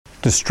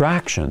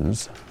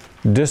Distractions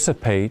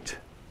dissipate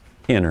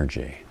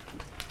energy.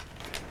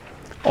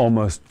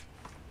 Almost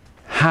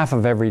half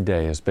of every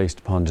day is based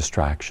upon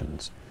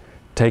distractions.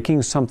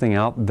 Taking something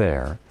out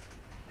there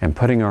and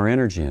putting our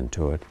energy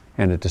into it,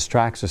 and it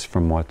distracts us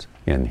from what's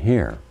in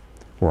here.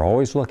 We're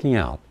always looking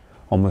out,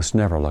 almost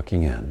never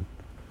looking in.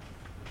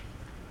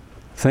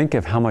 Think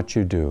of how much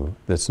you do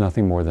that's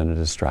nothing more than a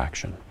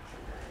distraction.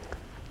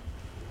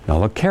 Now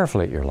look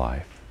carefully at your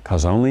life,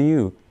 because only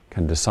you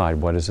can decide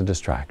what is a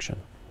distraction.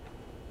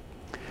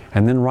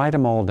 And then write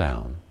them all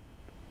down.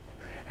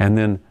 And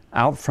then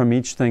out from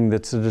each thing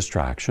that's a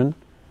distraction,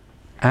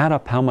 add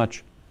up how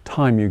much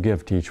time you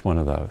give to each one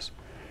of those.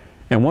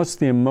 And what's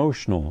the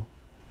emotional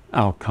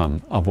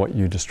outcome of what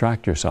you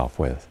distract yourself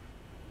with?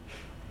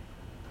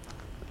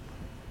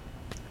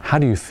 How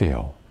do you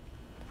feel?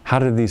 How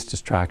do these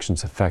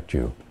distractions affect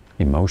you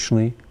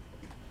emotionally,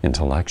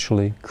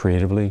 intellectually,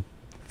 creatively,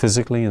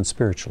 physically, and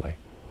spiritually?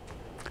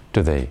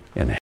 Do they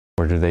enhance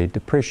or do they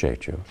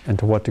depreciate you? And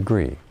to what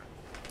degree?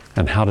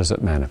 And how does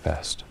it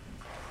manifest?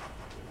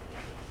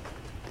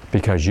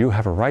 Because you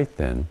have a right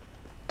then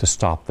to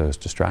stop those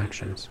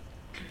distractions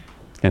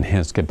and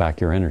hence get back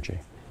your energy.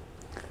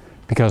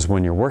 Because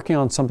when you're working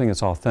on something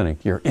that's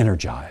authentic, you're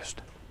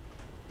energized.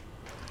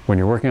 When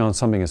you're working on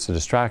something that's a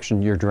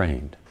distraction, you're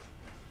drained.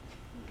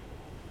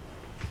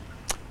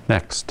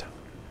 Next,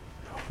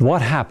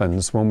 what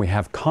happens when we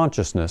have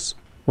consciousness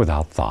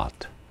without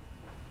thought?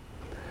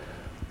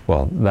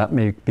 Well, that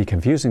may be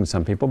confusing to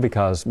some people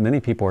because many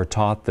people are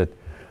taught that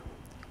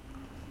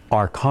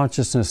our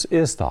consciousness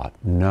is thought.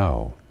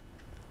 No.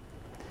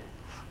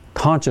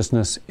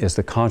 Consciousness is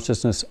the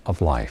consciousness of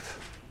life.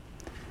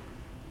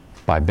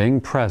 By being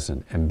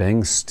present and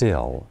being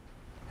still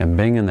and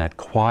being in that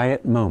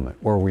quiet moment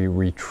where we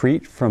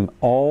retreat from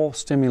all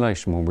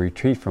stimulation, when we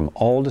retreat from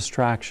all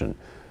distraction,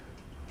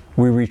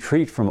 we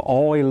retreat from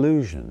all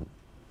illusion,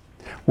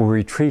 we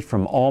retreat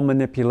from all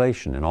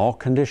manipulation and all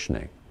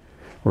conditioning,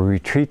 we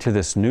retreat to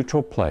this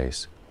neutral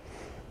place,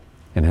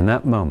 and in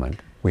that moment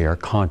we are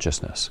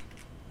consciousness.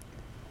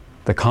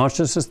 The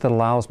consciousness that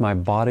allows my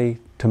body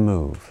to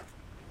move,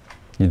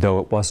 though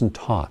it wasn't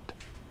taught.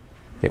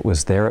 It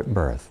was there at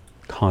birth,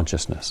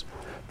 consciousness.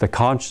 The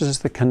consciousness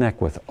that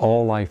connects with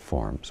all life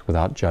forms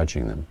without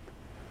judging them.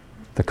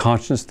 The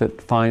consciousness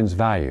that finds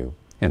value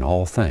in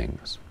all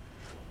things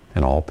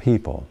and all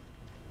people.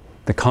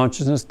 The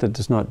consciousness that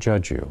does not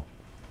judge you.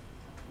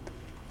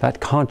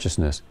 That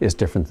consciousness is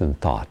different than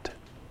thought.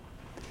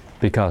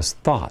 Because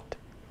thought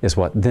is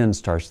what then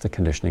starts the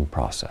conditioning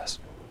process.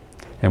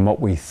 And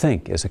what we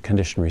think is a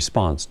conditioned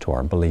response to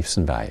our beliefs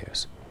and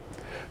values.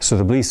 So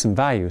the beliefs and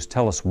values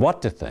tell us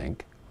what to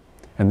think,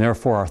 and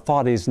therefore our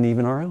thought isn't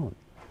even our own.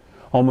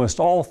 Almost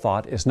all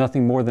thought is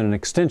nothing more than an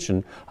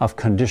extension of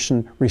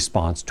conditioned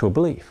response to a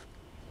belief.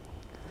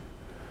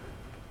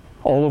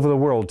 All over the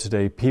world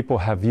today, people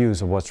have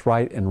views of what's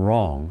right and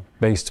wrong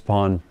based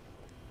upon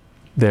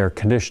their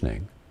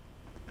conditioning.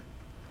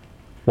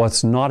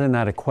 What's not in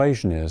that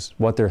equation is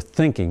what they're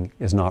thinking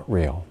is not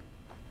real.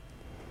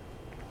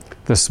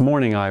 This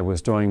morning I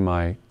was doing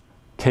my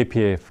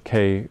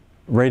KPFK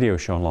radio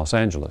show in Los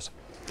Angeles,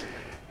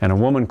 and a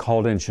woman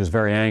called in. She was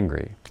very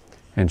angry,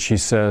 and she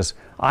says,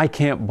 "I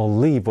can't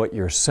believe what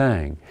you're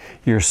saying.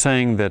 You're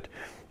saying that,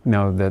 you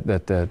know,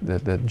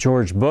 that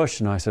George Bush."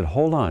 And I said,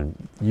 "Hold on,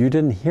 you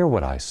didn't hear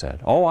what I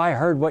said." "Oh, I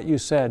heard what you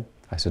said."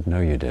 I said,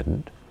 "No, you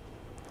didn't,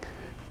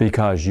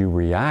 because you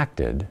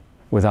reacted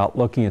without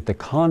looking at the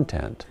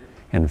content."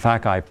 In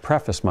fact, I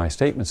prefaced my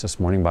statements this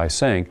morning by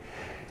saying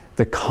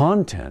the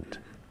content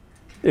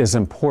is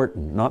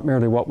important, not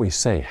merely what we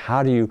say.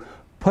 How do you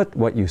put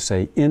what you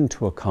say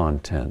into a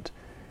content,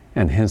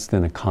 and hence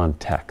then a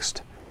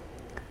context?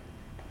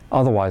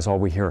 Otherwise, all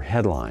we hear are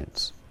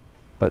headlines,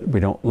 but we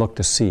don't look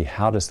to see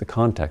how does the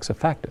context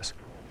affect us.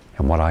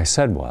 And what I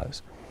said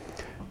was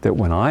that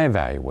when I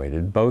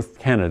evaluated both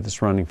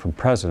candidates running for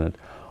president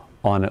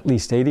on at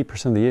least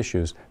 80% of the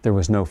issues, there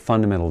was no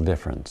fundamental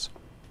difference.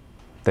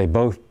 They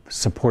both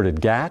supported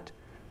GATT,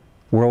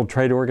 World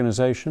Trade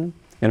Organization,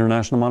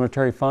 International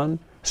Monetary Fund,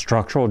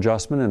 structural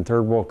adjustment in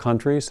third world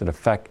countries that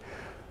affect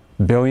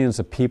billions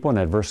of people and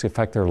adversely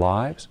affect their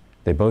lives.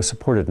 They both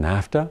supported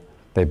NAFTA.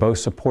 They both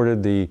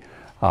supported the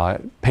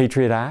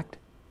Patriot Act,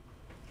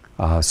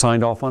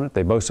 signed off on it.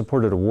 They both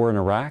supported a war in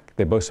Iraq.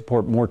 They both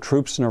support more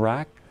troops in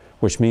Iraq,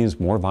 which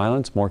means more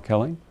violence, more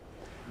killing.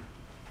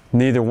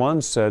 Neither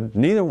one said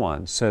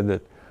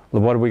that,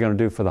 well, what are we going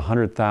to do for the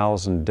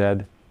 100,000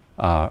 dead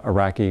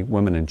Iraqi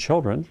women and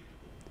children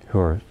who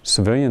are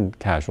civilian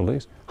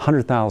casualties,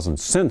 100,000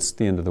 since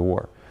the end of the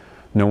war.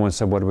 No one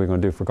said, what are we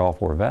going to do for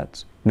Gulf War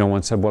vets? No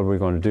one said, what are we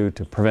going to do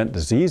to prevent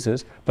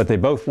diseases? But they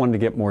both wanted to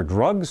get more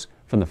drugs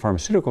from the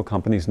pharmaceutical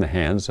companies in the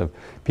hands of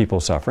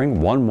people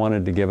suffering. One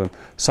wanted to give them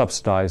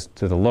subsidized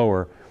to the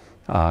lower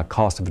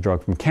cost of a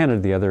drug from Canada.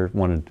 The other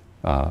wanted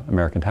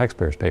American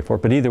taxpayers to pay for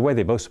it. But either way,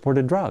 they both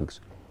supported drugs.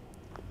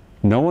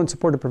 No one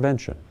supported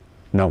prevention.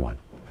 No one.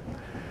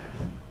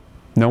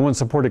 No one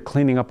supported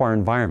cleaning up our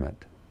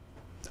environment.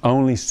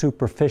 Only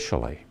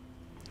superficially.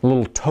 a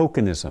little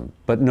tokenism,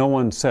 but no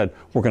one said,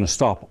 we're going to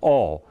stop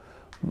all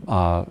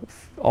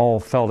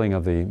felling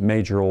of the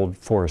major old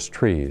forest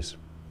trees,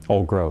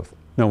 old growth.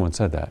 No one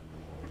said that.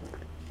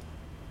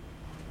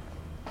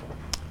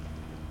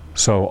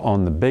 So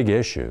on the big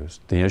issues,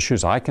 the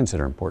issues I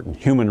consider important,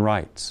 human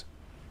rights,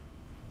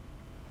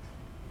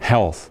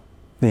 health,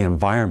 the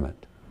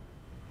environment,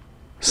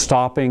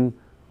 stopping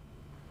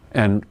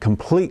and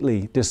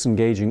completely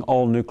disengaging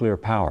all nuclear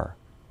power.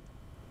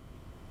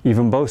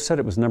 Even both said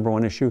it was the number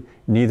one issue.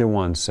 Neither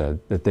one said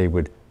that they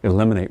would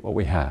eliminate what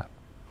we have.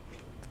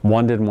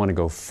 One didn't want to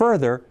go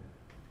further,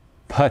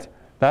 but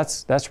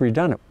that's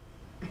redundant.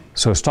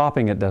 So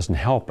stopping it doesn't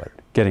help it.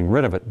 Getting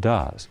rid of it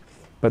does.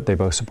 But they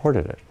both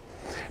supported it.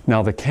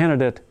 Now the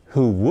candidate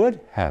who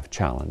would have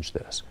challenged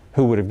this,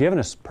 who would have given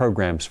us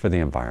programs for the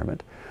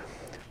environment,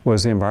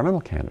 was the environmental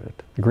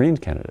candidate, the Green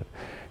candidate.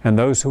 And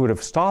those who would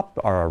have stopped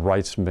our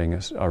rights from being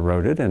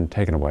eroded and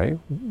taken away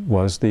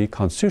was the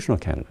constitutional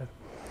candidate.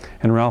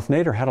 And Ralph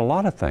Nader had a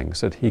lot of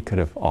things that he could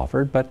have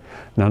offered, but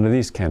none of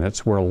these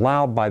candidates were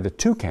allowed by the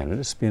two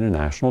candidates to be in a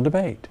national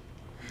debate.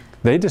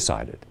 They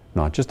decided,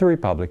 not just the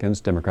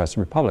Republicans, Democrats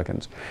and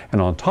Republicans.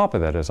 And on top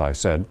of that, as I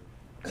said,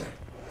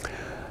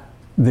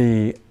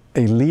 the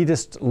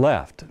elitist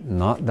left,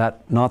 not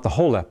the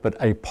whole left, but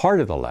a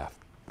part of the left,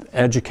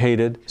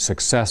 educated,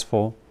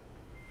 successful,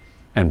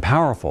 and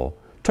powerful,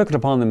 took it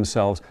upon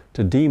themselves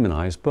to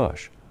demonize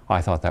Bush.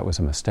 I thought that was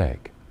a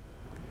mistake.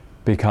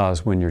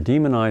 Because when you're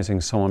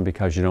demonizing someone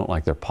because you don't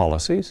like their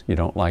policies, you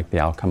don't like the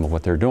outcome of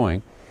what they're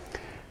doing,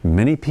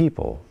 many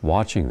people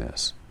watching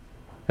this,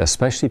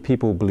 especially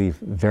people who believe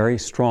very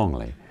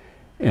strongly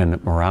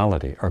in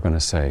morality, are going to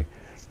say,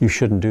 you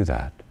shouldn't do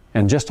that.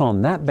 And just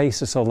on that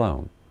basis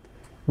alone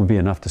would be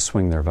enough to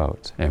swing their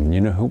votes. And you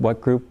know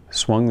what group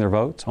swung their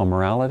votes on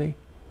morality?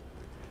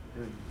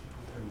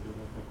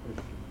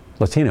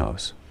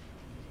 Latinos.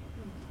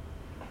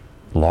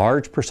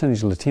 Large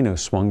percentage of Latinos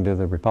swung to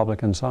the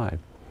Republican side.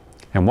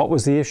 And what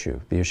was the issue?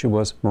 The issue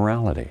was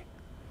morality.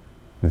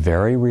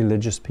 Very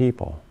religious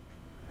people.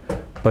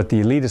 But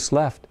the elitist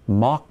left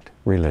mocked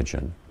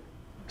religion,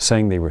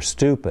 saying they were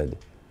stupid.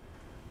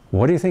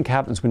 What do you think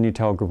happens when you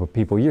tell a group of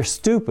people, you're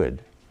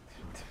stupid?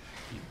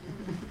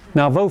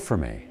 Now vote for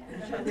me.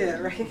 Yeah,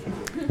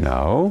 right.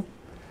 No.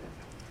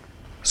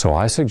 So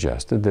I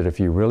suggested that if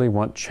you really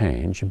want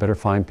change, you better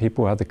find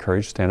people who have the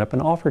courage to stand up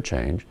and offer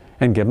change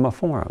and give them a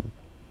forum.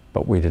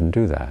 But we didn't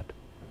do that.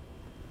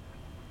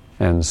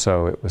 And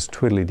so it was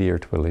twiddly-dee or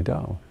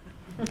twiddly-do.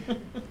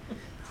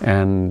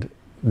 And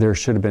there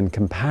should have been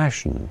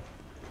compassion.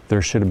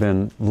 There should have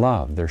been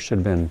love. There should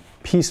have been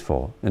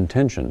peaceful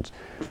intentions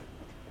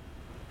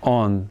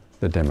on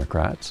the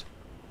Democrats'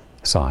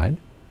 side.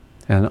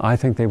 And I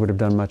think they would have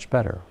done much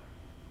better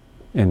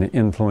in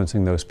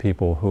influencing those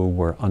people who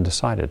were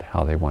undecided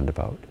how they wanted to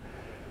vote.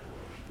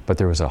 But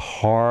there was a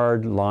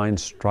hard line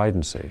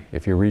stridency.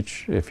 If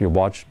you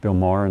watch Bill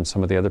Maher and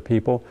some of the other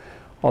people,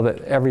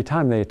 every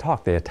time they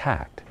talked, they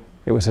attacked.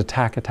 It was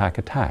attack, attack,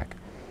 attack.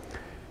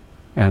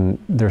 And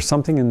there's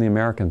something in the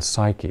American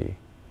psyche,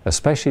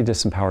 especially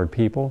disempowered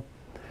people,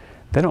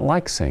 they don't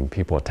like seeing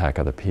people attack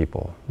other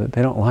people.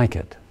 They don't like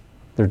it.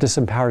 They're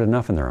disempowered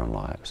enough in their own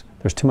lives.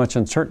 There's too much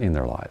uncertainty in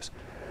their lives.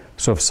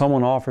 So if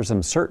someone offers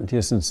them certainty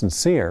isn't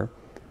sincere,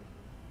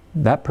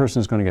 that person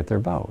is going to get their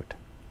vote.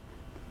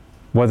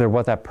 Whether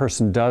what that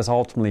person does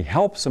ultimately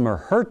helps them or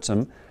hurts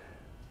them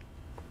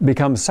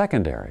becomes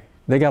secondary.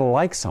 They got to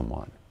like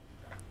someone.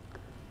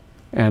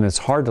 And it's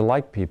hard to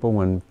like people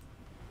when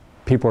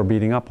people are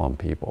beating up on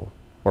people,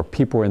 or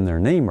people in their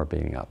name are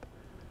beating up.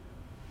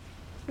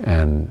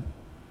 And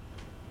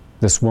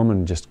this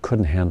woman just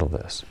couldn't handle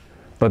this.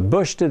 But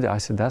Bush did. I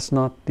said, that's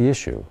not the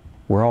issue.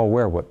 We're all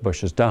aware of what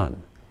Bush has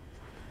done.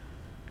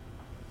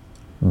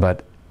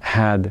 But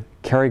had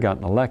Kerry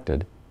gotten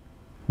elected,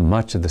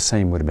 much of the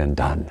same would have been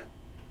done.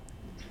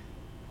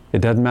 It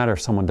doesn't matter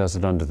if someone does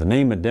it under the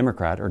name of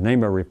Democrat or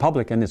name of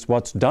Republican, it's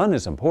what's done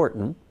is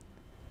important.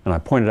 And I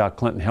pointed out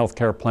Clinton health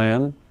care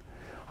plan.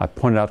 I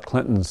pointed out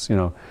Clinton's,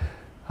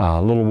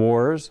 little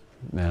wars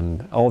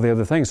and all the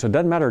other things. So it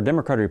doesn't matter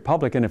Democrat or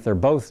Republican, if they're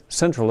both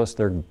centralists,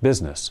 they're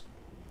business.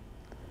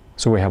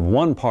 So we have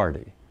one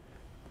party,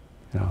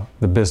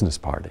 the business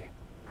party.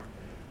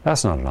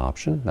 That's not an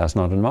option. That's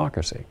not a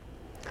democracy.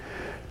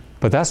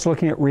 But that's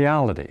looking at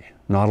reality,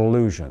 not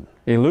illusion.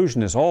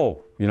 Illusion is,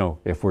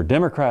 if we're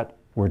Democrat,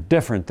 we're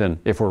different than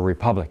if we're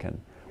Republican.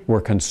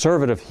 We're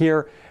conservative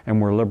here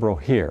and we're liberal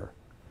here.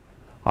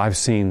 I've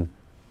seen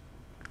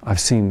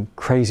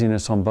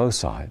craziness on both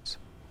sides.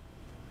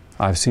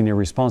 I've seen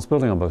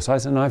irresponsibility on both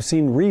sides, and I've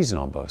seen reason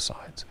on both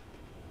sides.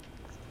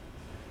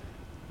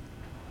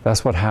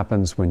 That's what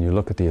happens when you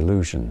look at the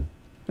illusion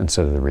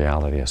instead of the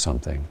reality of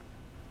something.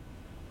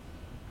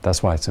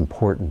 That's why it's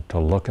important to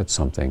look at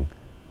something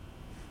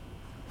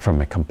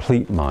from a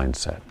complete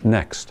mindset.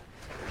 Next,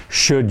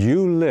 should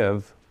you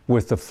live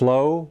with the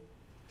flow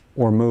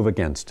or move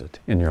against it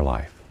in your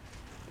life?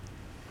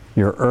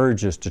 Your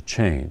urge is to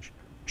change.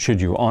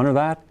 Should you honor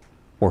that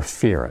or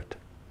fear it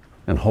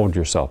and hold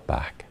yourself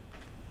back?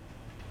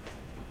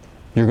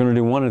 You're going to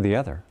do one or the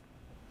other.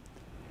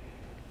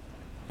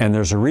 And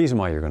there's a reason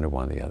why you're going to do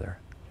one or the other.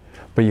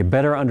 But you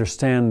better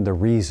understand the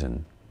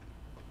reason.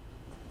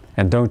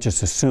 And don't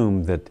just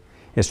assume that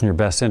it's in your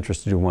best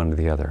interest to do one or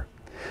the other.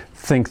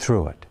 Think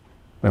through it.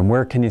 And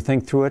where can you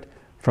think through it?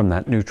 From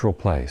that neutral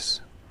place,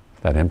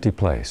 that empty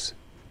place,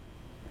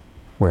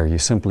 where you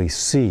simply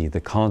see the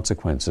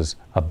consequences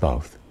of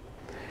both.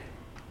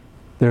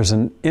 There's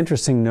an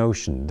interesting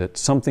notion that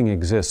something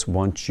exists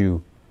once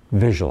you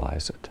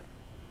visualize it.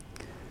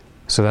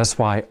 So that's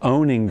why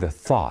owning the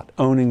thought,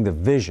 owning the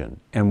vision,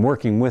 and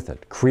working with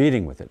it,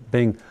 creating with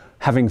it,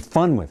 having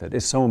fun with it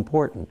is so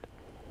important.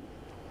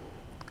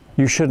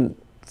 You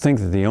shouldn't think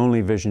that the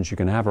only visions you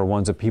can have are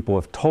ones that people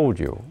have told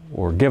you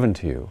or given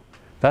to you.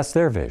 That's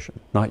their vision,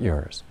 not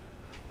yours.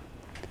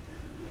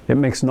 It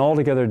makes an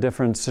altogether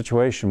different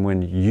situation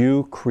when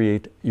you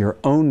create your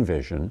own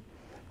vision,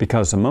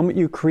 because the moment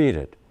you create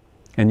it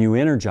and you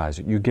energize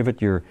it, you give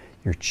it your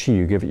chi,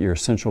 you give it your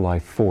essential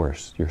life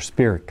force, your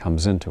spirit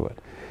comes into it.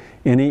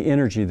 Any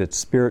energy that's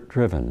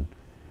spirit-driven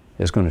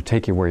is going to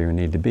take you where you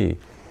need to be.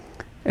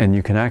 And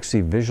you can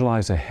actually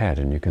visualize ahead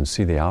and you can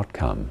see the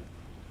outcome.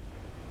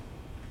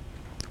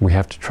 We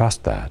have to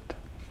trust that.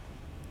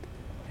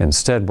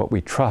 Instead, what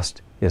we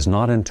trust is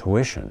not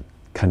intuition,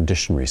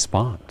 conditioned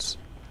response.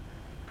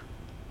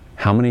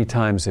 How many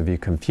times have you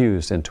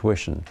confused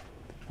intuition,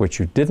 which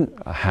you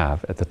didn't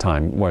have at the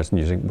time, wasn't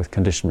using, with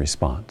conditioned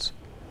response?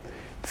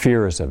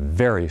 Fear is a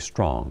very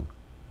strong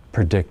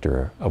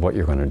predictor of what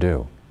you're going to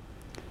do.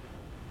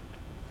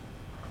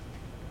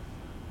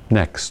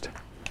 Next,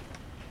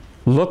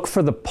 look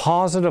for the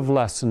positive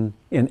lesson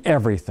in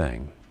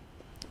everything,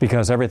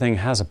 because everything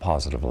has a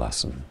positive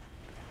lesson.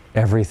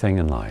 Everything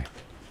in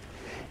life.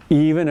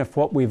 Even if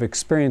what we've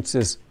experienced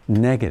is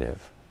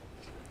negative,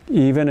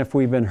 even if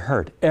we've been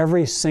hurt,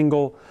 every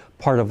single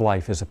part of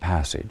life is a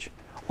passage.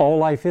 All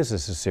life is a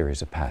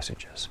series of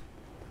passages.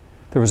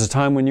 There was a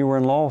time when you were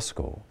in law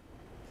school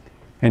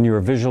and you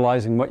were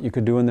visualizing what you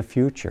could do in the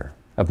future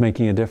of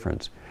making a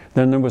difference.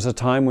 Then there was a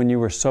time when you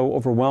were so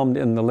overwhelmed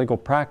in the legal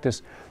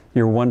practice,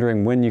 you were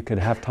wondering when you could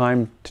have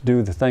time to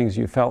do the things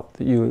you felt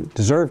that you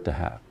deserved to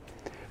have.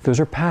 Those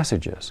are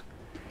passages.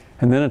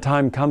 And then a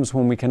time comes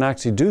when we can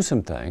actually do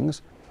some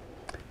things,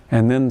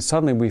 and then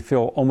suddenly we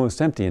feel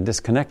almost empty and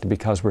disconnected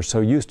because we're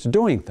so used to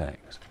doing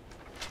things.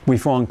 We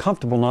feel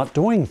uncomfortable not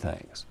doing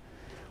things.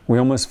 We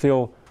almost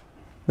feel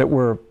that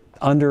we're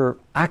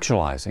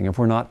under-actualizing if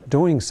we're not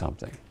doing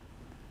something.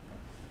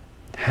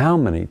 How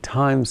many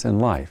times in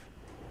life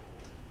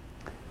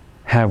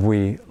have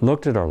we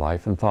looked at our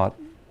life and thought,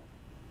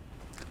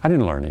 I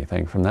didn't learn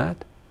anything from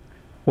that?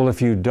 Well,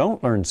 if you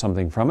don't learn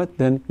something from it,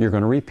 then you're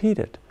going to repeat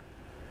it.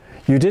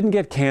 You didn't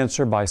get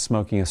cancer by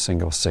smoking a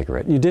single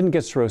cigarette. You didn't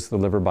get cirrhosis of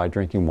the liver by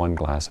drinking one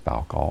glass of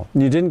alcohol.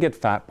 You didn't get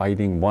fat by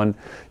eating one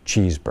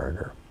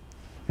cheeseburger.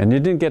 And you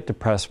didn't get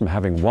depressed from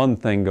having one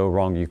thing go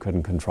wrong you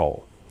couldn't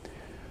control.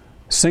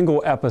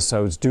 Single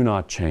episodes do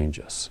not change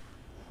us.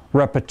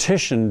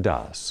 Repetition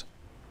does.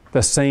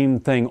 The same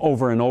thing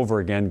over and over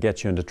again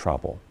gets you into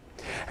trouble.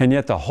 And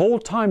yet the whole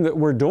time that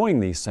we're doing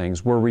these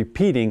things, we're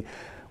repeating.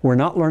 We're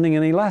not learning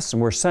any lesson.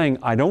 We're saying,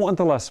 I don't want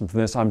the lesson from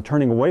this. I'm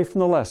turning away from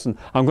the lesson.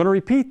 I'm going to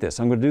repeat this.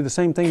 I'm going to do the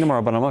same thing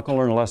tomorrow, but I'm not going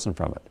to learn a lesson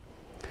from it.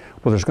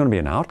 Well, there's going to be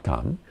an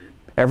outcome.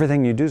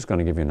 Everything you do is going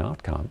to give you an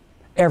outcome.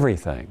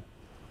 Everything.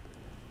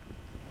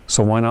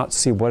 So why not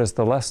see what is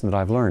the lesson that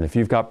I've learned? If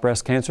you've got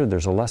breast cancer,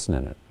 there's a lesson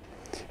in it.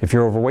 If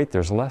you're overweight,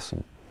 there's a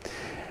lesson.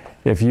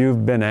 If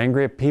you've been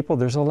angry at people,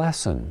 there's a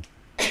lesson.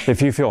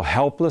 If you feel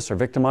helpless or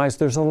victimized,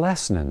 there's a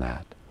lesson in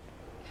that.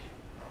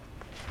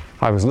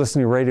 I was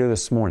listening to radio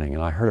this morning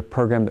and I heard a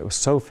program that was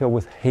so filled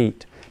with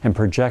hate and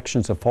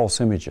projections of false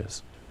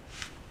images.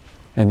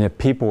 And yet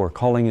people were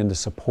calling in to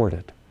support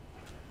it.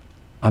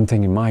 I'm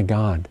thinking, my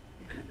God,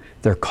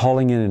 they're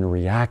calling in and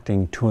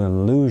reacting to an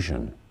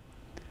illusion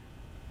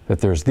that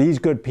there's these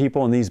good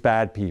people and these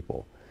bad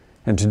people.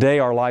 And today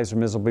our lives are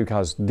miserable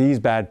because these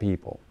bad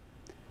people.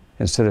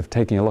 Instead of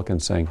taking a look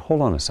and saying,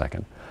 hold on a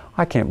second,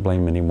 I can't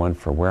blame anyone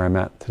for where I'm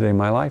at today in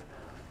my life.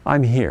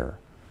 I'm here.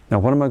 Now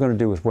what am I going to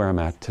do with where I'm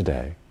at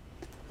today?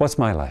 What's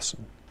my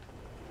lesson?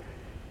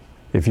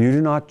 If you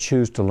do not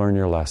choose to learn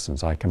your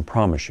lessons, I can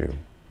promise you,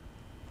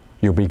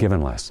 you'll be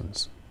given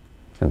lessons.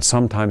 And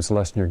sometimes the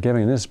lesson you're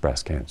giving is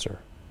breast cancer,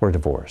 or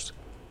divorce,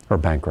 or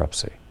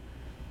bankruptcy.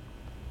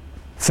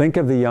 Think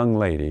of the young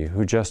lady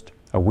who just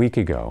a week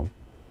ago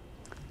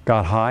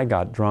got high,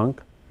 got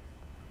drunk,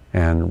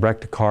 and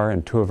wrecked a car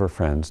and two of her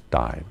friends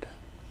died.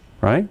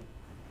 Right?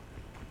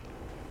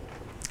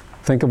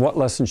 Think of what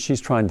lesson she's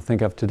trying to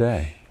think of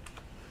today.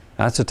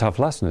 That's a tough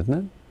lesson, isn't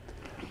it?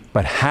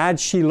 But had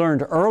she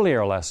learned earlier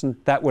a lesson,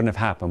 that wouldn't have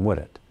happened, would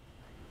it?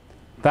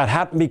 That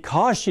happened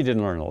because she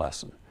didn't learn a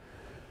lesson.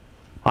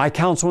 I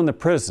counsel in the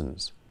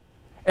prisons.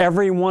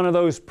 Every one of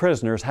those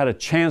prisoners had a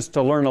chance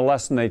to learn a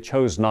lesson they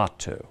chose not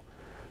to.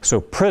 So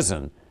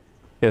prison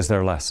is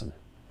their lesson.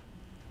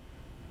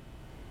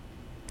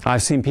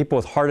 I've seen people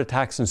with heart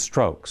attacks and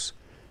strokes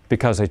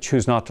because they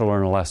choose not to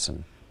learn a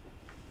lesson.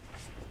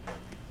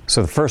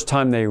 So the first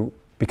time they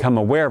become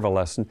aware of a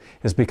lesson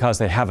is because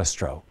they have a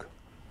stroke.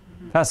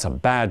 That's a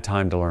bad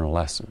time to learn a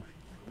lesson.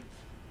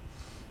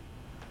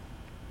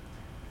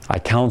 I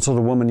counseled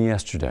a woman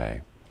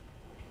yesterday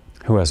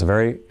who has a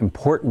very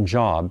important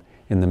job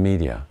in the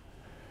media.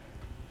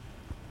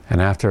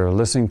 And after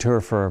listening to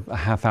her for a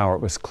half hour,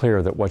 it was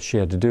clear that what she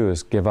had to do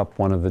is give up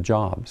one of the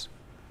jobs.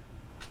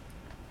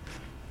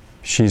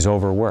 She's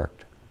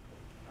overworked.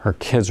 Her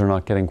kids are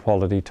not getting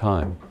quality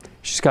time.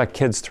 She's got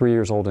kids 3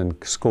 years old in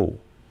school.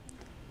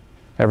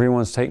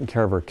 Everyone's taking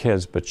care of her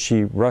kids, but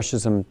she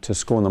rushes them to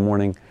school in the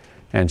morning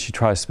and she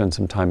tries to spend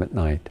some time at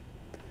night.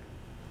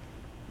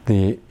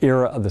 The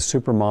era of the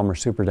super mom or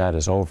super dad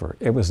is over.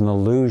 It was an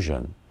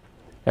illusion.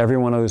 Every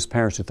one of those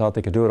parents who thought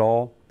they could do it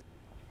all,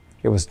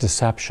 it was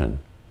deception.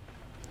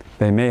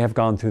 They may have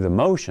gone through the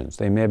motions,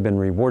 they may have been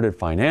rewarded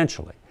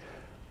financially,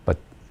 but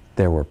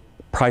there were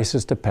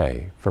prices to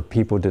pay for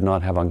people who did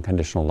not have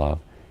unconditional love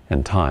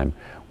and time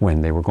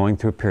when they were going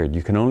through a period.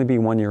 You can only be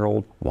 1 year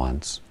old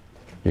once.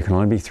 You can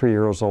only be 3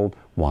 years old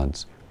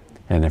once.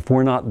 And if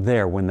we're not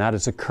there when that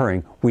is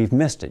occurring, we've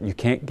missed it. You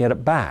can't get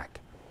it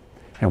back.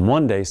 And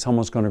one day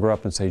someone's going to grow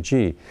up and say,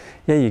 gee,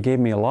 yeah, you gave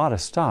me a lot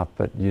of stuff,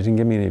 but you didn't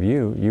give me any of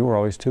you. You were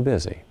always too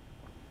busy.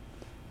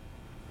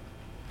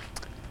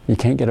 You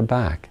can't get it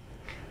back.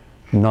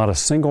 Not a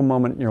single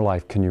moment in your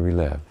life can you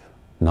relive.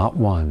 Not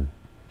one.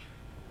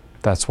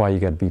 That's why you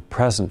got to be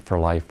present for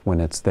life when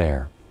it's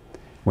there.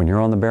 When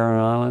you're on the barren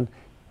island,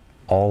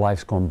 all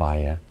life's going by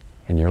you,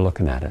 and you're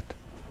looking at it.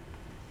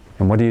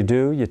 And what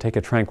do? You take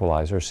a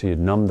tranquilizer so you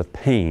numb the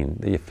pain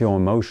that you feel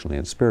emotionally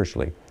and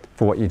spiritually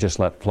for what you just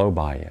let flow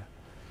by you.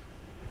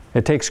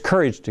 It takes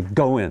courage to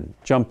go in,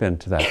 jump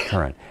into that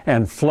current,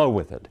 and flow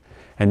with it.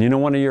 And you know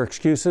one of your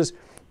excuses?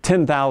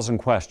 10,000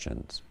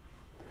 questions.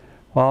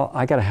 Well,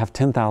 I got to have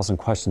 10,000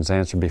 questions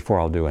answered before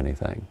I'll do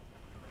anything.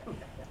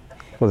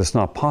 Well, it's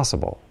not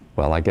possible.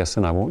 Well, I guess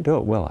then I won't do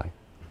it, will I?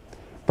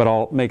 But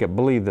I'll make it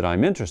believe that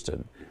I'm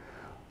interested.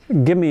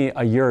 Give me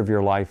a year of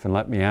your life and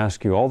let me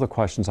ask you all the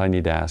questions I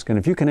need to ask. And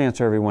if you can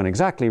answer every one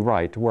exactly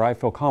right, where I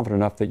feel confident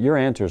enough that your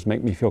answers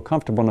make me feel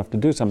comfortable enough to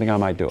do something, I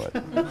might do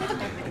it.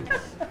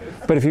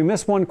 But if you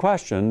miss one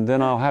question,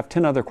 then I'll have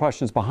 10 other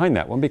questions behind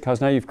that one, because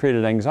now you've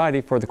created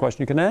anxiety for the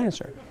question you can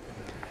answer.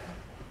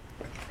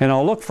 And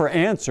I'll look for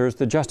answers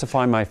that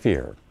justify my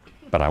fear,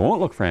 but I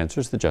won't look for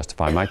answers that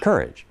justify my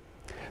courage.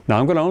 Now,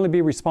 I'm going to only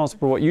be responsible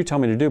for what you tell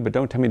me to do, but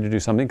don't tell me to do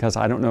something because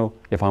I don't know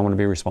if I want to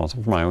be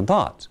responsible for my own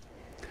thoughts.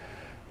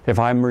 If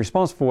I'm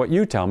responsible for what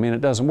you tell me and it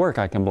doesn't work,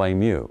 I can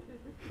blame you.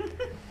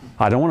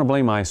 I don't want to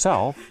blame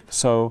myself,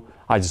 so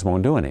I just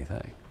won't do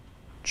anything.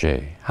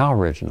 Gee, how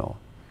original.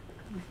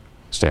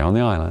 Stay on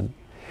the island.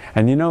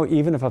 And you know,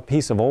 even if a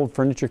piece of old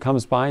furniture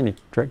comes by and you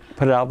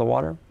put it out of the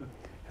water,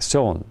 it's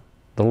still on a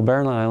little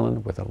barren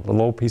island with a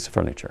little old piece of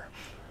furniture.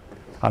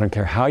 I don't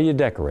care how you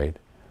decorate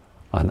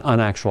an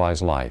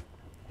unactualized life,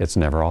 it's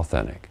never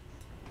authentic.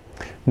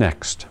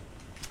 Next,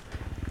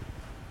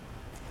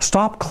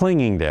 stop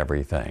clinging to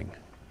everything.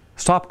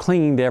 Stop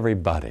clinging to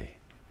everybody.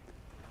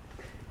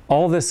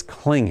 All this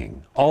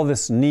clinging, all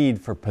this need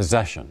for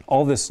possession,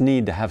 all this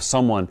need to have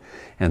someone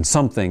and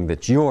something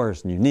that's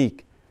yours and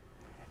unique,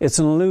 it's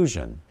an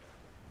illusion.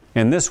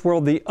 In this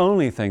world, the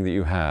only thing that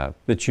you have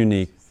that's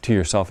unique to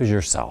yourself is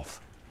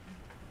yourself.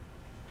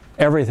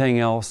 Everything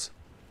else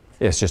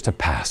is just a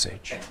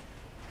passage.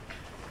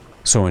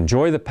 So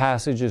enjoy the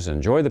passages,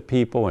 enjoy the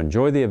people,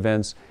 enjoy the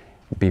events,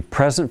 be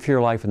present for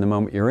your life in the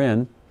moment you're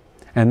in,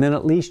 and then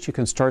at least you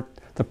can start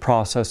the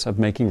process of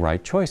making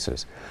right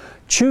choices.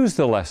 Choose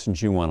the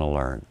lessons you want to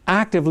learn.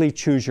 Actively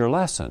choose your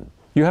lesson.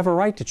 You have a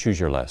right to choose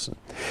your lesson.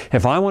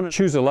 If I want to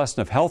choose a lesson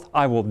of health,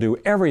 I will do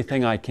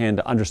everything I can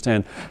to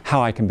understand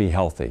how I can be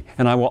healthy.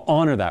 And I will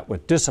honor that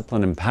with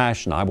discipline and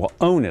passion. I will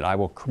own it. I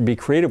will be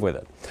creative with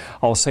it.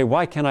 I'll say,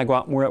 why can't I go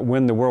out and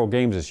win the World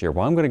Games this year?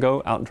 Well, I'm going to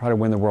go out and try to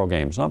win the World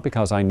Games. Not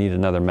because I need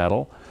another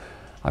medal.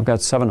 I've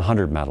got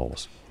 700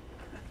 medals.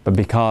 But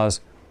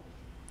because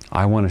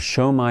I want to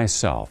show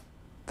myself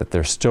that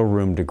there's still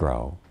room to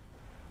grow.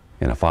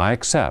 And if I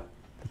accept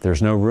that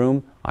there's no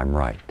room, I'm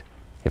right.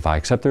 If I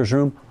accept there's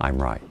room,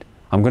 I'm right.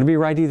 I'm going to be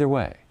right either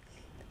way.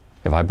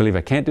 If I believe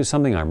I can't do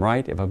something, I'm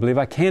right. If I believe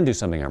I can do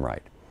something, I'm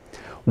right.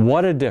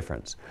 What a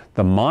difference.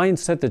 The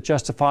mindset that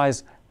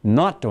justifies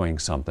not doing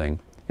something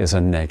is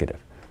a negative.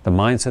 The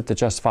mindset that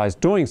justifies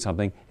doing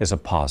something is a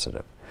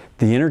positive.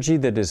 The energy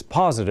that is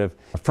positive,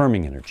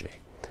 affirming energy.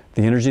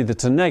 The energy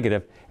that's a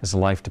negative is a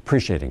life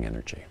depreciating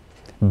energy.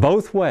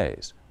 Both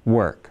ways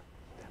work,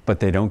 but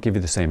they don't give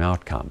you the same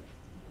outcome.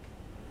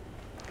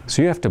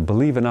 So you have to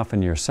believe enough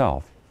in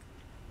yourself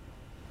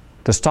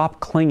to stop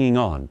clinging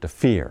on to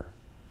fear,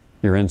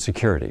 your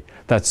insecurity,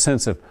 that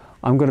sense of,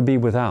 I'm going to be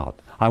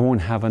without, I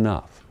won't have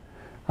enough,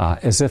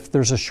 as if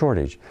there's a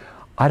shortage.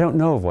 I don't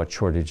know of what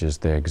shortages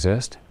they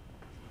exist.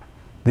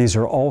 These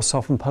are all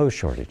self-imposed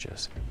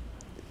shortages.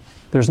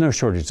 There's no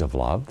shortage of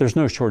love. There's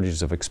no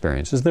shortage of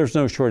experiences. There's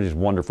no shortage of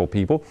wonderful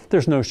people.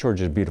 There's no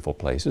shortage of beautiful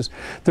places.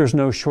 There's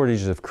no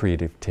shortage of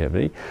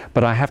creativity.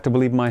 But I have to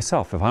believe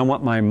myself. If I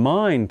want my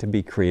mind to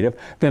be creative,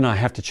 then I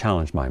have to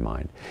challenge my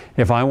mind.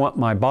 If I want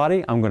my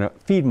body, I'm going to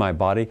feed my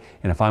body.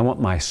 And if I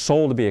want my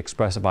soul to be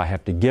expressive, I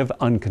have to give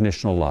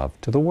unconditional love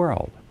to the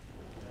world.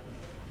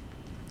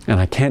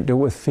 And I can't do it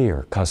with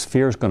fear, because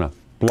fear is going to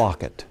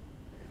block it.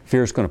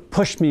 Fear is going to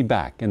push me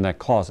back in that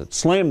closet,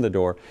 slam the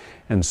door,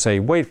 and say,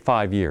 wait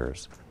 5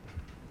 years.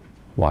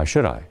 Why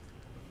should I?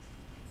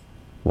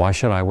 Why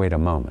should I wait a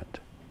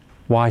moment?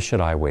 Why should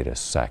I wait a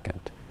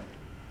second?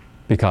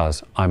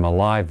 Because I'm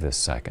alive this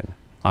second.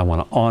 I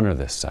want to honor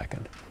this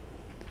second.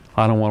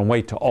 I don't want to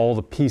wait till all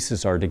the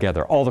pieces are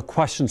together, all the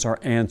questions are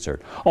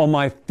answered, all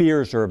my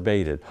fears are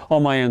abated, all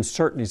my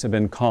uncertainties have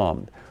been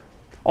calmed,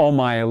 all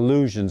my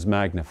illusions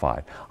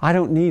magnified. I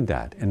don't need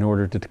that in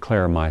order to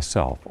declare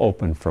myself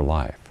open for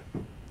life.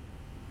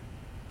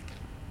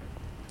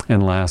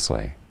 And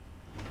lastly,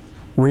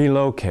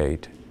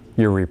 relocate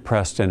your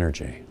repressed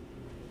energy.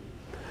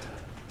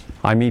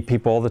 I meet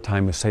people all the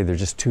time who say they're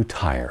just too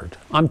tired.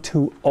 I'm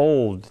too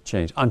old to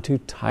change. I'm too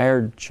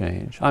tired to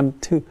change. And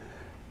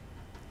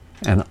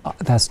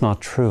that's not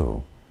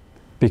true.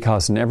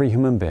 Because in every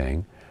human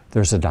being,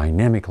 there's a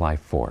dynamic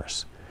life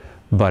force.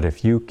 But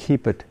if you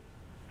keep it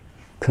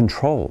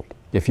controlled,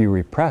 if you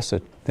repress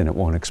it, then it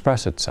won't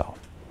express itself.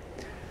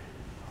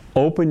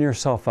 Open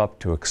yourself up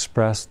to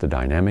express the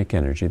dynamic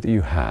energy that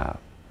you have.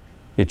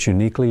 It's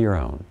uniquely your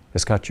own.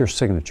 It's got your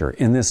signature.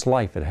 In this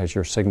life, it has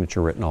your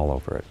signature written all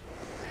over it.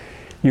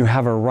 You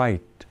have a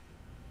right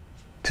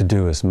to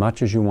do as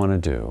much as you want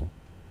to do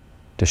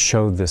to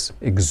show this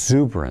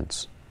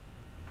exuberance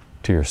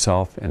to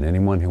yourself and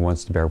anyone who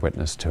wants to bear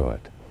witness to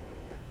it.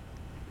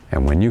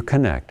 And when you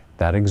connect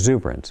that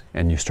exuberance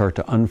and you start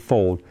to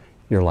unfold,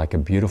 you're like a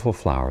beautiful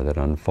flower that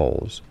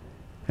unfolds,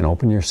 and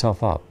open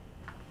yourself up.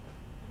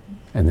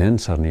 And then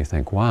suddenly you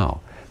think,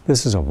 wow,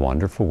 this is a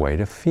wonderful way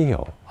to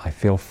feel. I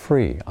feel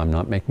free. I'm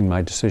not making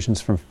my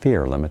decisions from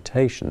fear,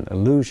 limitation,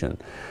 illusion,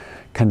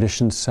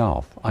 conditioned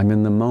self. I'm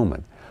in the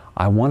moment.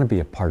 I want to be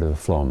a part of the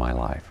flow of my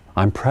life.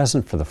 I'm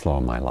present for the flow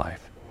of my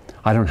life.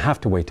 I don't have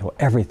to wait till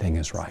everything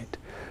is right,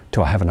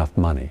 till I have enough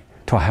money,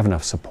 till I have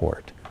enough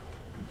support.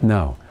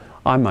 No,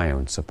 I'm my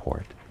own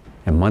support.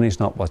 And money's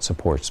not what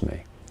supports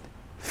me.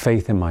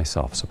 Faith in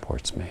myself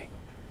supports me.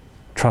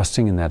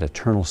 Trusting in that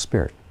eternal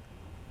spirit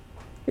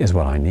is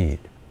what I need.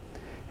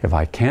 If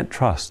I can't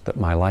trust that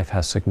my life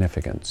has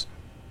significance,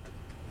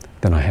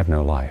 then I have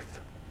no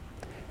life.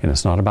 And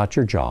it's not about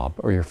your job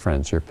or your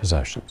friends or your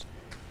possessions.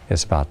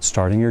 It's about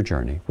starting your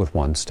journey with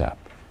one step.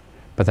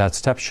 But that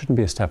step shouldn't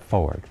be a step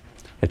forward.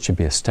 It should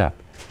be a step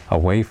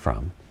away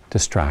from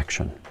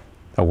distraction,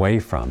 away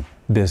from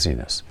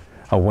busyness,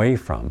 away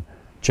from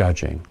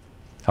judging,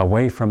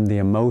 away from the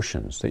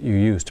emotions that you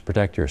use to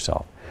protect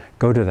yourself.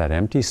 Go to that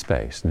empty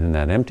space, and in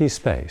that empty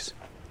space,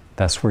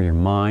 that's where your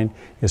mind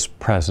is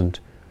present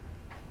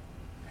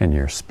and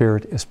your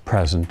spirit is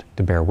present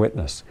to bear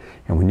witness.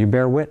 And when you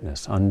bear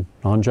witness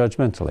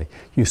non-judgmentally,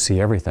 you see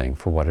everything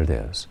for what it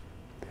is.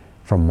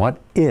 From what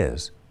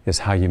is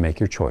how you make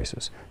your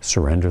choices.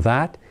 Surrender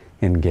that,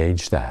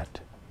 engage that.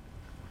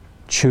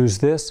 Choose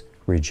this,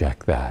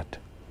 reject that.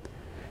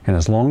 And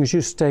as long as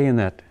you stay in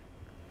that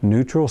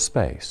neutral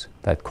space,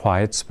 that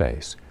quiet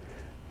space,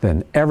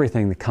 then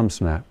everything that comes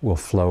from that will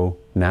flow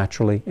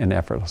naturally and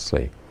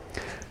effortlessly.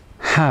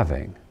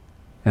 Having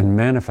and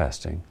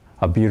manifesting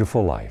a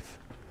beautiful life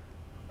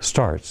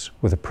starts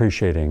with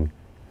appreciating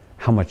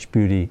how much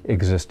beauty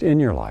exists in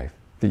your life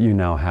that you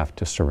now have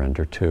to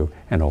surrender to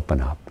and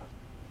open up.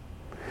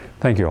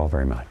 Thank you all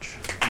very much.